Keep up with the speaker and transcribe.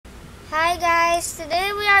Hi guys,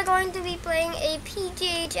 today we are going to be playing a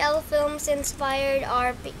PGHL Films inspired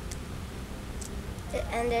RP.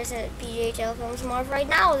 And there's a PGHL Films morph right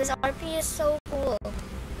now. This RP is so cool.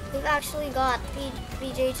 We've actually got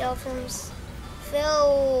PGHL Films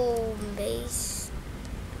film base.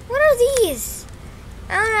 What are these?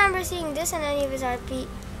 I don't remember seeing this in any of his RP.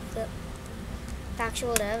 The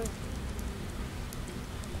factual dev.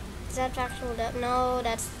 Is that factual dev? No,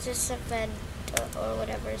 that's just a fed or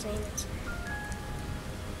whatever his name is.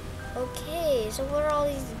 Okay, so what are all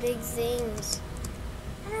these big things?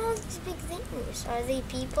 What are all these big things? Are they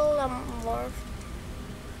people morph?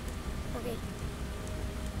 Okay.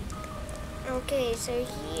 Okay, so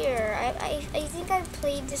here I think I've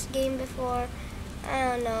played this game before. I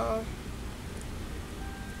don't know.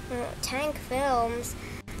 Tank Films.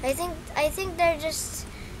 I think they're just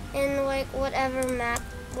in like whatever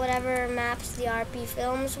maps the RP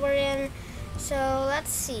films were in. So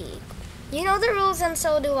let's see. You know the rules and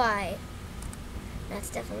so do I. That's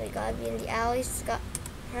definitely gotta be in the alleys.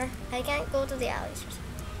 I can't go to the alleys.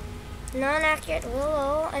 Non-accurate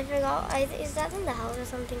willow. I forgot. Is that in the house or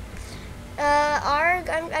something? Arg.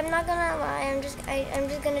 I'm not gonna lie. I'm just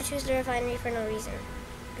gonna choose the refinery for no reason.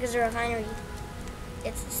 Because the refinery,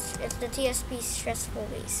 it's the TSP stressful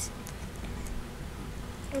base.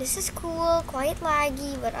 This is cool. Quite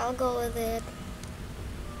laggy, but I'll go with it.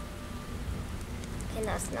 And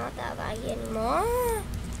that's not that laggy anymore.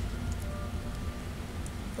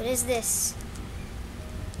 What is this?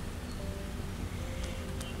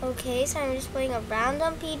 Okay, so I'm just playing a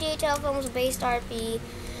random PGHL Films based RP.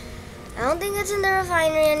 I don't think it's in the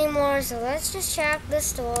refinery anymore, so let's just check the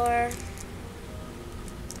store.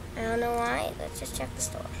 I don't know why. Let's just check the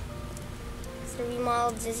store. It's a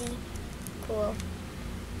remodeled Zizzy. Cool.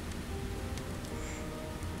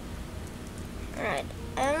 Alright.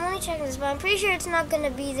 I'm only checking this, but I'm pretty sure it's not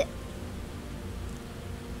gonna be the...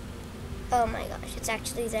 Oh my gosh, it's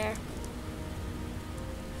actually there.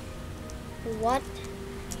 What?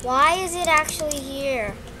 Why is it actually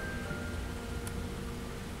here?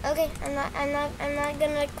 Okay, I'm not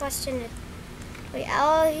gonna question it. Wait,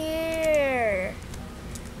 out here.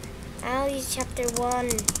 Alley's chapter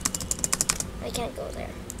 1. I can't go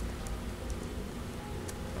there.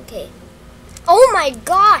 Okay. Oh my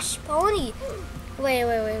gosh, pony!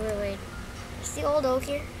 Wait. Is the old oak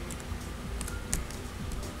here?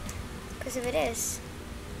 Because if it is...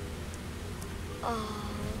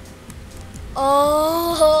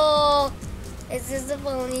 Oh! It's just the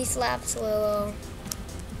pony slaps Willow.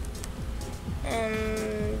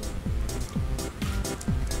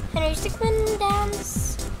 Henry Stickman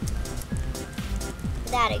dance.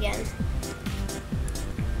 That again.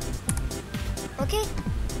 Okay.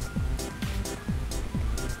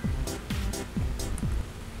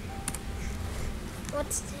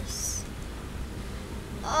 What's this?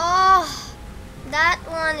 Oh, that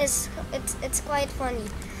one is it's quite funny.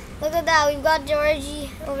 Look at that. We've got Georgie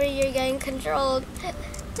over here getting controlled. That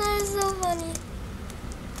is so funny.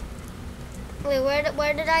 Wait,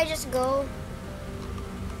 where did I just go?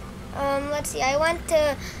 Let's see. I went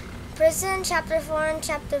to prison, chapter 4 and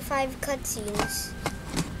chapter 5 cutscenes.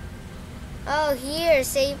 Oh, here,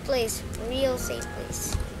 safe place, real safe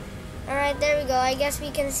place. Alright, there we go. I guess we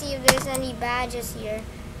can see if there's any badges here.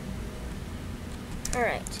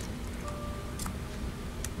 Alright.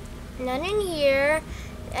 None in here.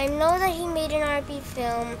 I know that he made an RP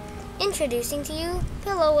film. Introducing to you,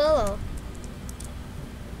 Pillow Willow.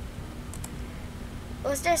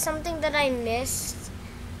 Was there something that I missed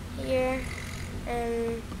here?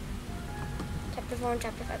 Chapter 4 and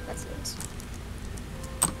chapter 5 cutscenes.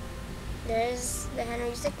 There's the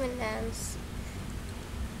Henry Stickman dance.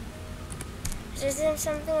 Is there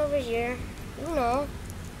something over here? Uno.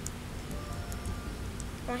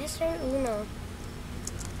 Why is there Uno?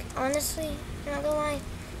 Honestly, I'm not gonna lie.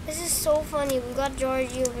 This is so funny. We got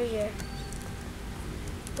Georgie over here.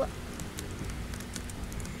 What?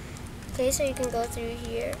 Okay, so you can go through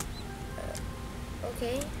here.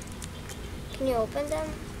 Okay. Can you open them?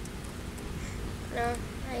 No,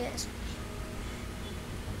 I guess.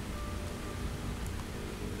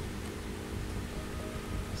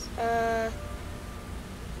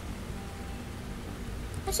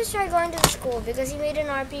 Let's just try going to the school because he made an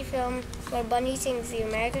RP film where Bunny sings the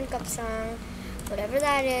American Cup song. Whatever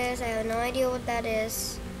that is, I have no idea what that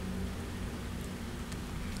is.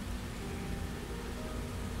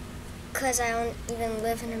 Because I don't even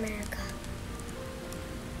live in America.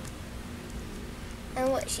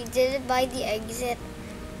 And what, she did it by the exit.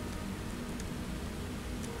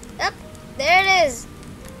 Yep, there it is.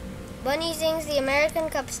 Bunny sings the American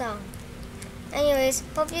Cup song. Anyways,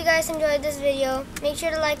 hope you guys enjoyed this video. Make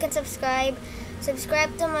sure to like and subscribe.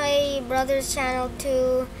 Subscribe to my brother's channel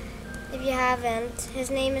too, if you haven't. His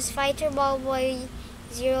name is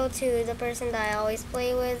FighterBallBoy02, the person that I always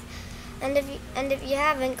play with. And if you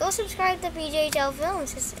haven't, go subscribe to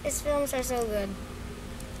PGHLFILMS. His films are so good.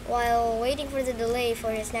 While waiting for the delay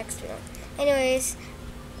for his next film. Anyways,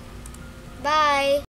 bye.